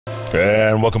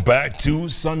And welcome back to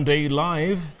Sunday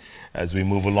Live. As we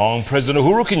move along, President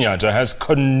Uhuru Kenyatta has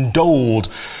condoled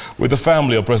with the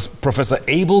family of Professor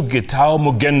Abel Gitau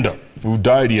Mugenda, who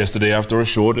died yesterday after a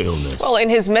short illness. Well, in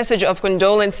his message of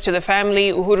condolence to the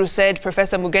family, Uhuru said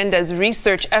Professor Mugenda's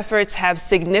research efforts have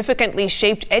significantly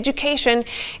shaped education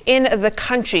in the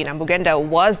country. Now, Mugenda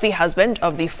was the husband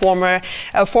of the former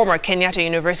Kenyatta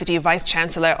University Vice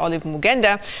Chancellor Abel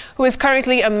Mugenda, who is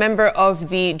currently a member of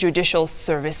the Judicial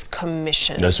Service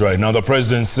Commission. That's right. Now, the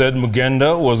president said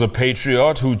Mugenda was a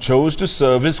patriot who chose to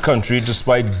serve his country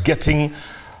despite getting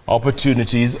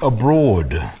opportunities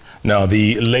abroad. Now,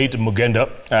 the late Mugenda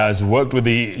has worked with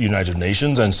the United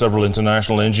Nations and several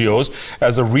international NGOs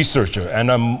as a researcher and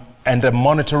a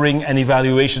monitoring and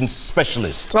evaluation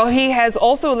specialist. Well, he has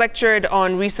also lectured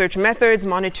on research methods,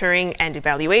 monitoring and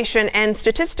evaluation, and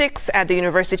statistics at the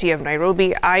University of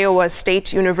Nairobi, Iowa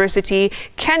State University,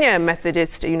 Kenya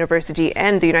Methodist University,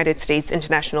 and the United States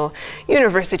International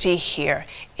University here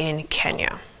in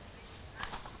Kenya.